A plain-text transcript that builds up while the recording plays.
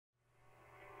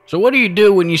So what do you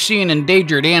do when you see an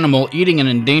endangered animal eating an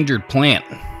endangered plant?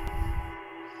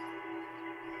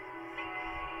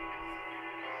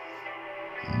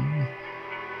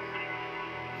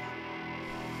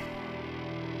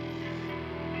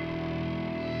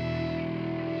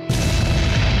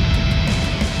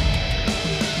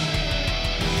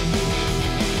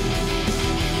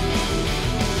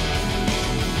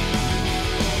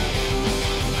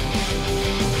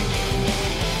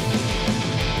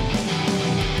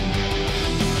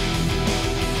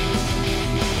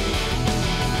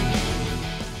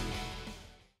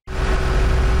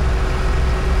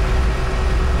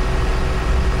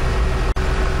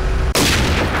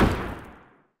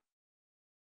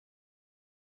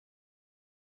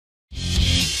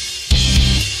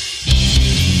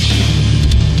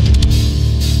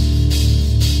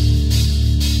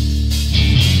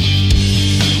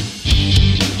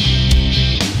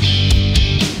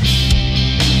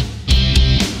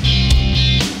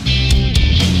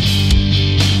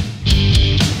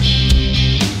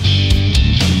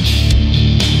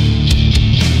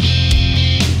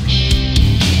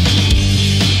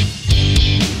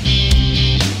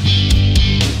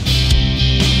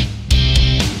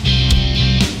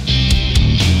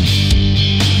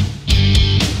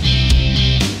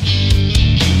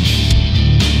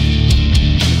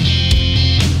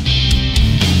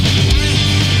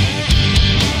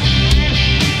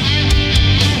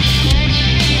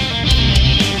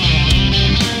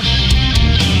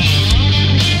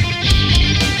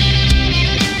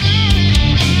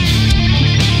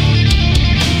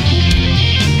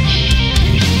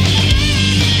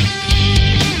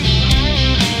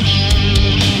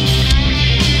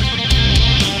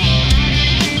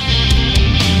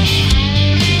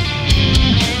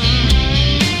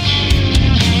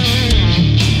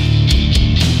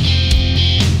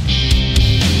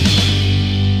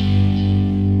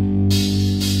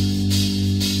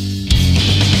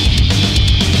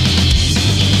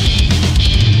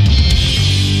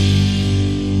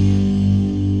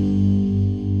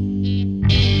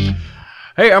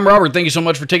 Hey, I'm Robert. Thank you so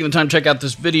much for taking the time to check out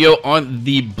this video on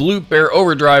the Blue Bear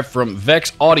Overdrive from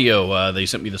Vexx Audio. They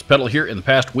sent me this pedal here in the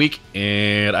past week,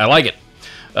 and I like it.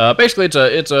 Basically, it's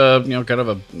a kind of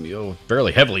a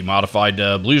fairly heavily modified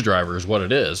blues driver is what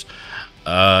it is.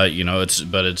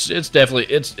 It's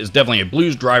definitely a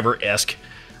blues driver-esque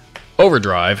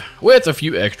overdrive with a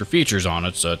few extra features on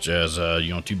it, such as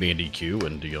 2-band EQ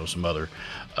and some other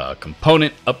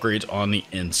component upgrades on the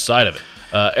inside of it.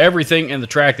 Everything in the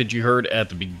track that you heard at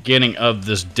the beginning of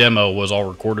this demo was all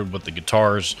recorded with the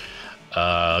guitar's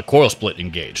coil split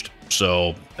engaged.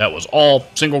 So that was all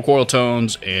single coil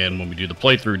tones, and when we do the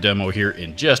playthrough demo here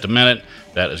in just a minute,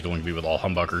 that is going to be with all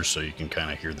humbuckers, so you can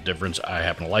kind of hear the difference. I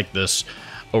happen to like this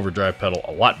overdrive pedal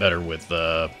a lot better with with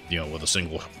a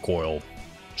single coil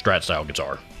Strat style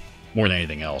guitar more than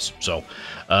anything else. So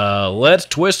let's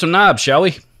twist some knobs, shall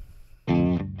we?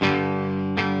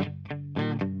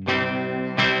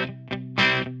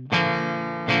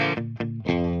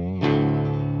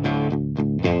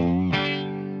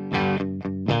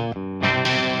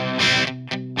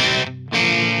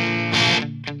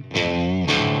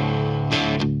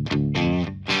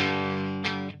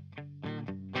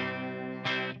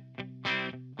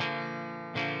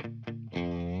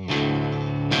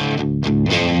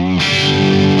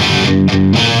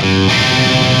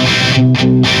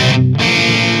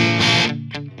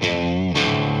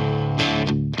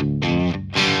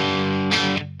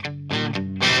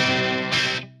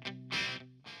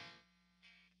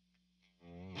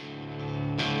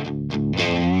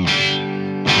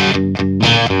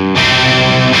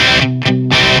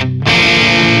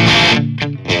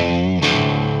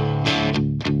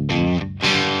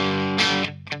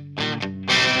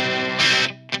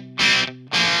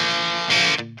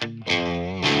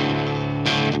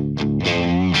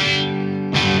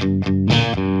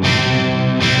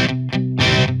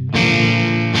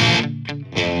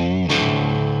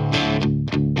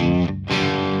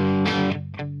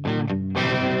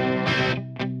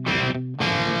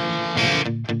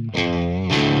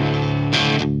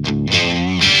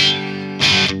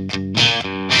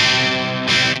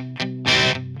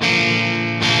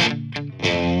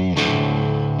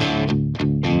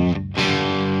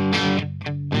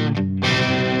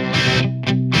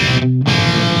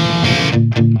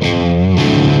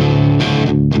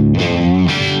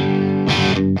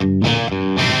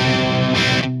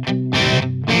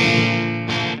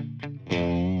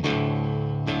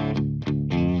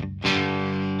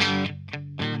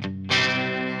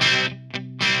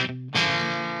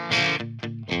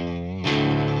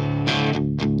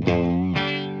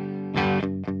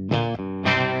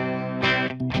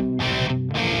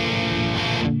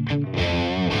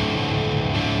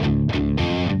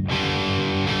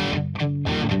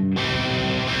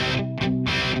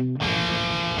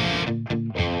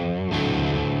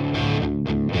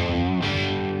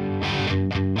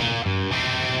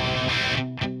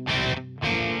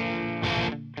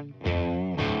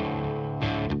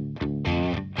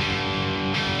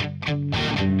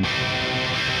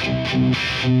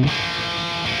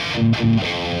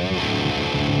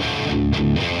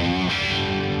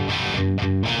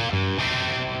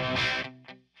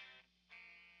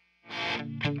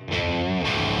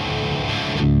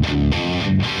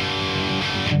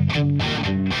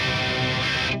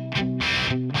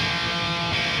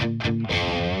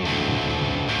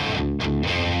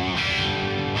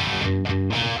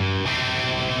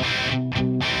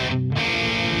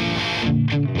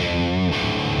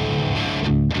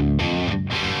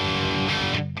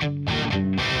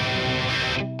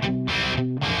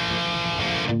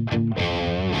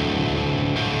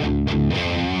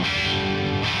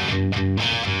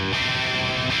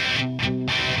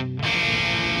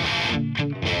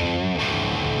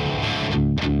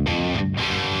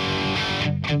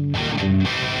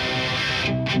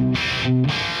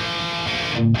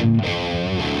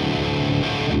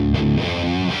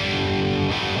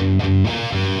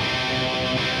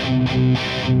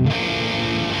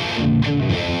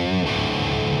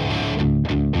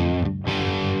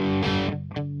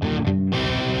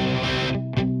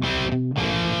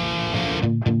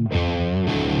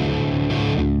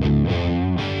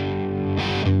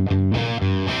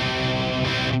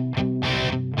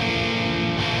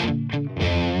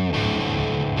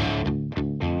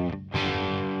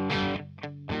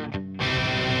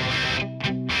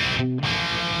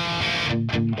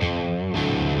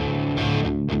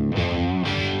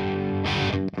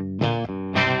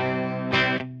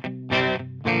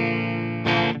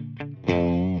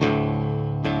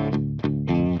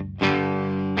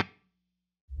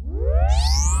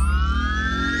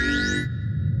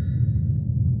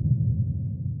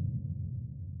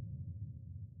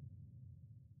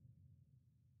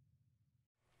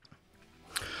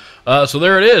 So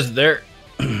there it is.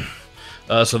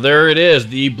 So there it is,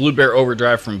 the Blue Bear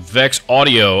Overdrive from Vexx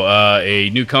Audio, a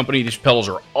new company. These pedals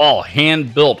are all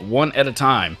hand-built, one at a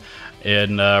time,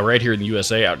 and right here in the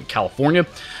USA, out in California.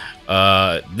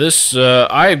 Like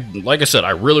I said,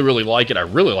 I really like it. I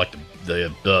really like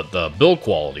the build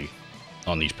quality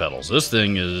on these pedals. This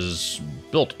thing is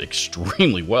built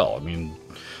extremely well. I mean,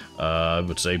 I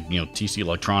would say, you know, TC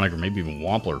Electronic or maybe even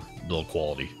Wampler build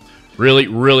quality.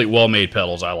 Really well-made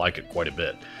pedals. I like it quite a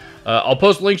bit. I'll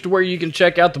post links to where you can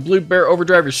check out the Blue Bear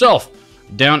Overdrive yourself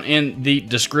down in the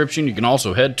description. You can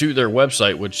also head to their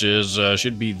website, which is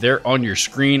should be there on your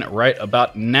screen right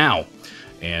about now,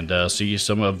 and see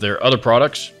some of their other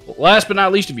products. Last but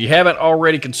not least, if you haven't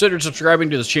already considered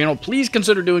subscribing to this channel, please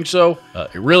consider doing so.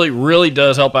 It really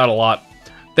does help out a lot.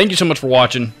 Thank you so much for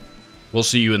watching. We'll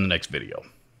see you in the next video.